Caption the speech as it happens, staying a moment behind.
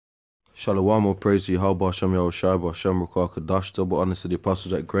Shalom, all praise to Yahweh, Hashem Yahushua, Hashem Rakah Kadash, double honor to the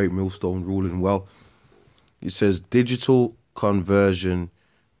apostles at Great Millstone, ruling well. It says, digital conversion,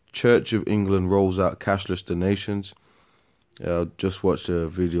 Church of England rolls out cashless donations. Just watched a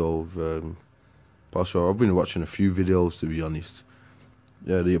video of Pastor. I've been watching a few videos, to be honest.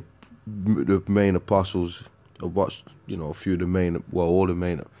 Yeah, the main apostles. I watched, a few of the main, well, all the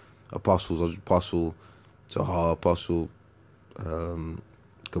main apostles. Apostle Tahar, Apostle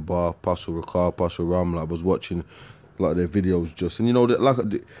Gabar, Apostle Rakah, Apostle Ra-mah. I was watching like their videos just, and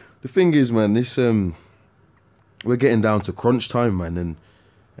the thing is, man, this we're getting down to crunch time, man,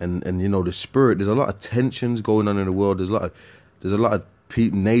 and the spirit. There's a lot of tensions going on in the world. There's a lot of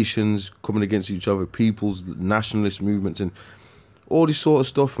nations coming against each other, peoples, nationalist movements, and all this sort of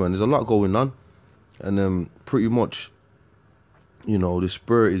stuff, man. There's a lot going on, and pretty much, the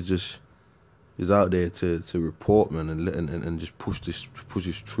spirit is out there to report, man, and just push this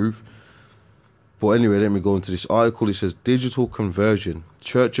truth. But anyway, let me go into this article. It says, digital conversion,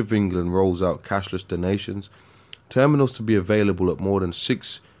 Church of England rolls out cashless donations, terminals to be available at more than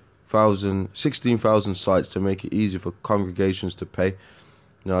 16,000 sites to make it easy for congregations to pay.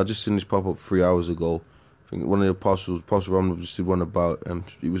 Now, I just seen this pop up 3 hours ago. I think one of the apostles, Apostle Ra-mah, just did one about,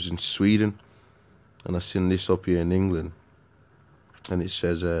 it was in Sweden, and I seen this up here in England, and it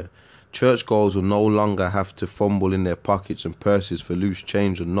says, churchgoers will no longer have to fumble in their pockets and purses for loose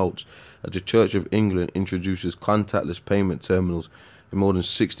change and notes as the Church of England introduces contactless payment terminals in more than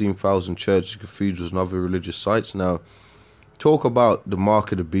 16,000 churches, cathedrals and other religious sites. Now, talk about the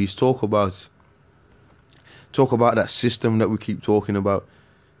mark of the beast. Talk about that system that we keep talking about.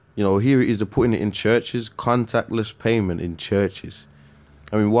 Here it is, they're putting it in churches, contactless payment in churches.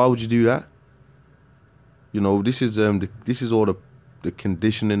 I mean, why would you do that? This is all the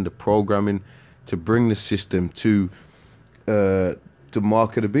conditioning, the programming to bring the system to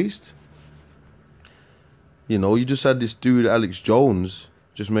mark of the beast. You just had this dude, Alex Jones,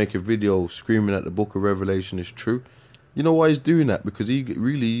 just make a video screaming that the book of Revelation is true. You know why he's doing that? Because he got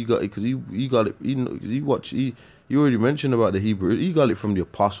it. You already mentioned about the Hebrew. He got it from the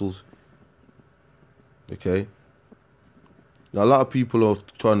apostles. Okay. Now a lot of people are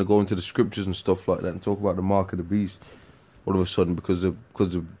trying to go into the scriptures and stuff like that and talk about the mark of the beast all of a sudden because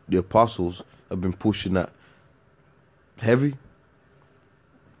the apostles have been pushing that heavy.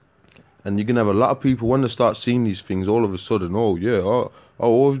 And you're gonna have a lot of people when they start seeing these things all of a sudden. Oh yeah, I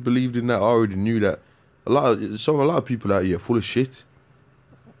always believed in that. I already knew that. A lot of people out here are full of shit.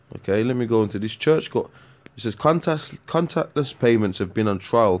 Okay, let me go into this church. It says contactless payments have been on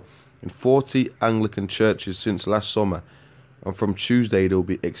trial in 40 Anglican churches since last summer, and from Tuesday they'll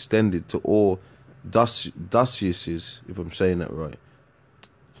be extended to all dioceses, if I'm saying that right.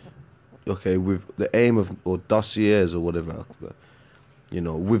 Okay, with the aim of, or dossiers or whatever,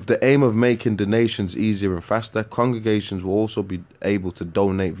 with the aim of making donations easier and faster. Congregations will also be able to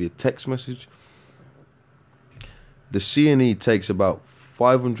donate via text message. The C&E takes about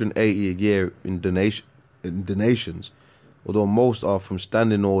 580 a year in donations, although most are from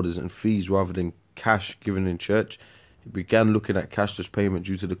standing orders and fees rather than cash given in church. It began looking at cashless payment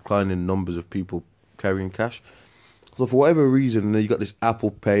due to declining numbers of people carrying cash. So for whatever reason, you got this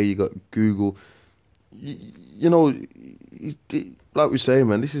Apple Pay, you got Google. Like we say,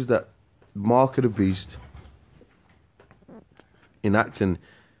 man, this is that mark of the beast enacting.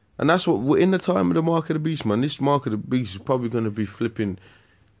 And that's what we're in the time of the mark of the beast, man. This mark of the beast is probably going to be flipping,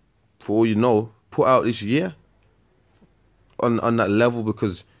 for all you know, put out this year on that level,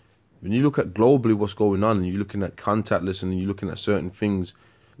 because when you look at globally what's going on and you're looking at contactless and you're looking at certain things,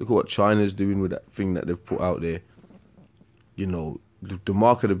 look at what China's doing with that thing that they've put out there. The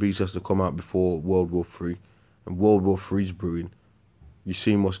mark of the beast has to come out before World War III, and World War III is brewing. You've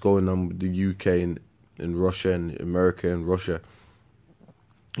seen what's going on with the UK and Russia and America and Russia.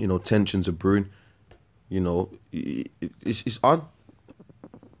 Tensions are brewing. It's on.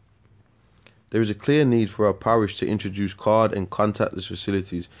 There is a clear need for our parish to introduce card and contactless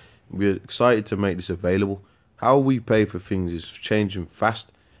facilities. We're excited to make this available. How we pay for things is changing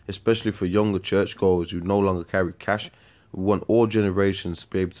fast, especially for younger churchgoers who no longer carry cash. We want all generations to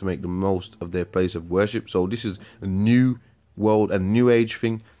be able to make the most of their place of worship. So this is a new world, a new age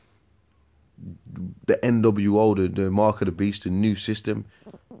thing. The NWO, the mark of the beast, the new system.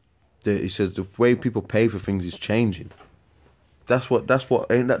 It says the way people pay for things is changing. That's what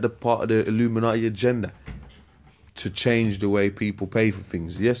ain't that the part of the Illuminati agenda? To change the way people pay for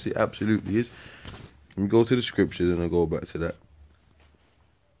things. Yes, it absolutely is. Let me go to the scriptures and I'll go back to that.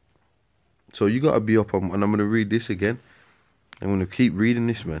 So you got to be up on, and I'm going to read this again. I'm going to keep reading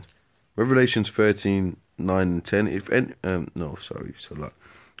this, man. Revelations 13, 9 and 10. No, sorry, it's a lot.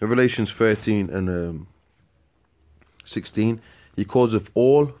 Revelations 13 and 16. He calls of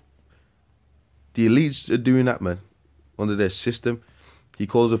all the elites are doing that, man, under their system. He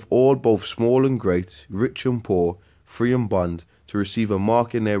calls of all, both small and great, rich and poor, free and bond, to receive a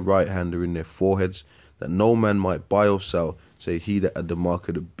mark in their right hand or in their foreheads, that no man might buy or sell, say he that had the mark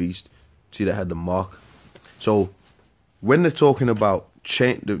of the beast. See, that had the mark. So when they're talking about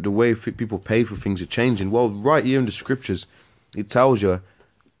change, the way people pay for things are changing, well, right here in the scriptures, it tells you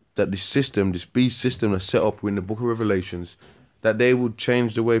that this system, this beast system that's set up in the book of Revelations, that they would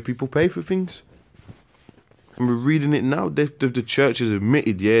change the way people pay for things. And we're reading it now. The church has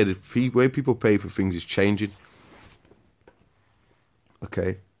admitted, yeah, the way people pay for things is changing.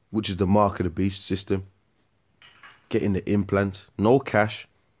 Okay, which is the mark of the beast system. Getting the implant, no cash,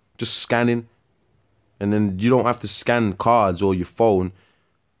 just scanning. And then you don't have to scan cards or your phone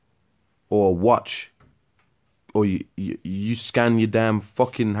or a watch. Or you scan your damn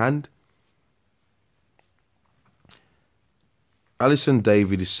fucking hand. Alison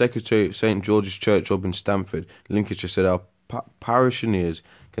David is secretary at St. George's Church up in Stamford, Lincolnshire, said our parishioners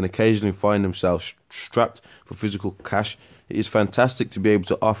can occasionally find themselves strapped for physical cash. It is fantastic to be able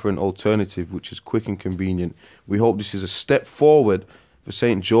to offer an alternative which is quick and convenient. We hope this is a step forward for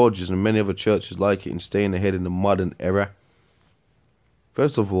St. George's and many other churches like it in staying ahead in the modern era.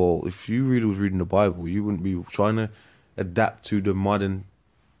 First of all, if you really was reading the Bible, you wouldn't be trying to adapt to the modern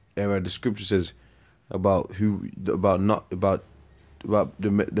era. The scripture says about the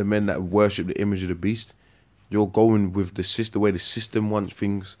men that worship the image of the beast. You're going with the way the system wants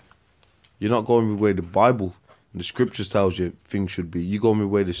things. You're not going with the way the Bible and the scriptures tells you things should be. You're going with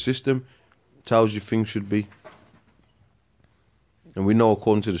the way the system tells you things should be. And we know,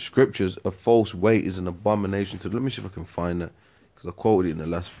 according to the scriptures, a false weight is an abomination to... Let me see if I can find that, because I quoted it in the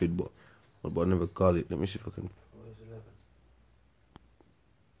last vid, but I never got it. Let me see if I can...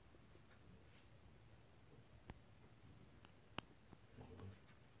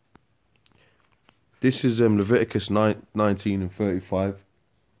 This is Leviticus 19 and 35.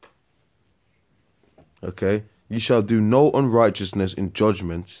 Okay. You shall do no unrighteousness in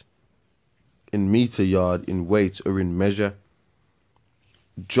judgment, in meter yard, in weight, or in measure.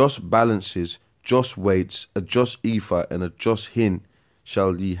 Just balances, just weights, a just ephah, and a just hin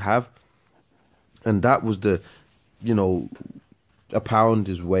shall ye have. And that was the, a pound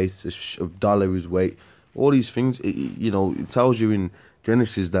is weight, a dollar is weight. All these things, it tells you in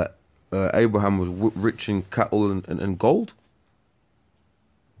Genesis that Abraham was rich in cattle and gold.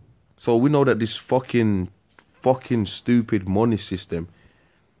 So we know that this fucking stupid money system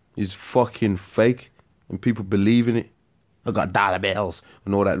is fucking fake, and people believe in it. I got dollar bills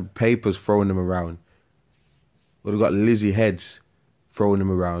and all that, papers throwing them around. Or they got Lizzie heads throwing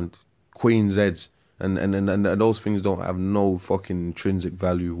them around, Queen's heads, and those things don't have no fucking intrinsic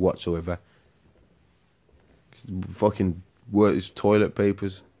value whatsoever. Fucking it's toilet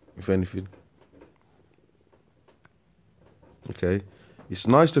papers, if anything. Okay. It's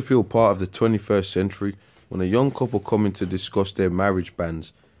nice to feel part of the 21st century when a young couple come in to discuss their marriage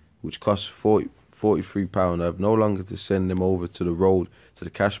banns, which cost £43. I have no longer to send them over to the road to the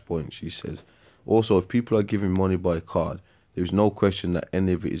cash point, she says. Also, if people are giving money by card, there is no question that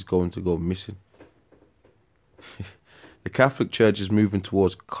any of it is going to go missing. The Catholic Church is moving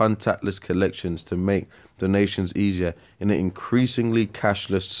towards contactless collections to make donations easier in an increasingly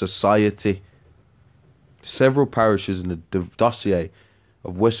cashless society. Several parishes in the dossier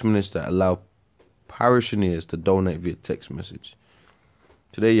of Westminster allow parishioners to donate via text message.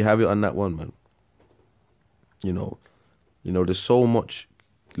 Today you have it on that one, man. There's so much.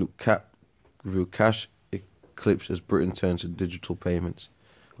 Look, cash eclipse as Britain turns to digital payments.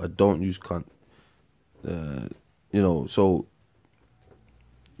 I don't use so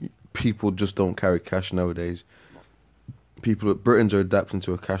people just don't carry cash nowadays. Britons are adapting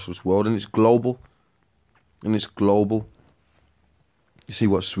to a cashless world, and it's global. You see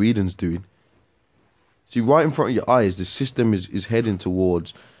what Sweden's doing. See, right in front of your eyes, the system is heading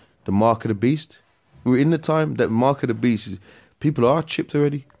towards the mark of the beast. We're in the time that mark of the beast people are chipped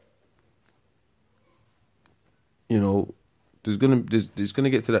already. There's gonna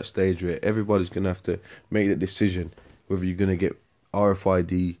get to that stage where everybody's gonna have to make the decision whether you're gonna get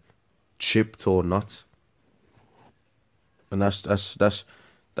RFID chipped or not. And that's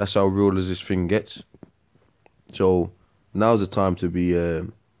how real as this thing gets. So now's the time to be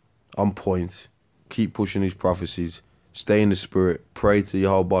on point. Keep pushing these prophecies. Stay in the spirit. Pray to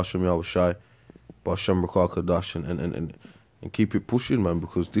Yahweh Bashem Yahweh Shai, Bashem Rakar Kadash, and keep it pushing, man.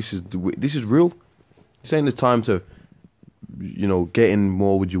 Because this is real. This ain't the time to, get in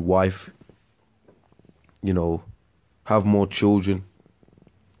more with your wife. Have more children.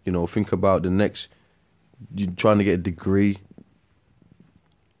 You know, think about the next, you trying to get a degree.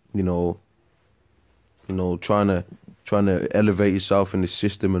 You know, trying to elevate yourself in the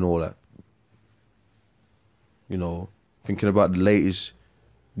system and all that. You know, thinking about the latest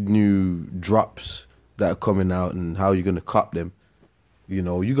new drops that are coming out and how you're gonna cop them. You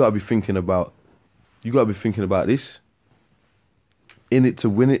know, you gotta be thinking about this. In it to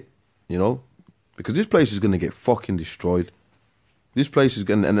win it, you know? Because this place is gonna get fucking destroyed. This place is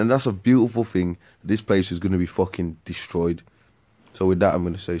gonna, and that's a beautiful thing. This place is gonna be fucking destroyed. So with that, I'm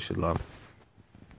gonna say shalom.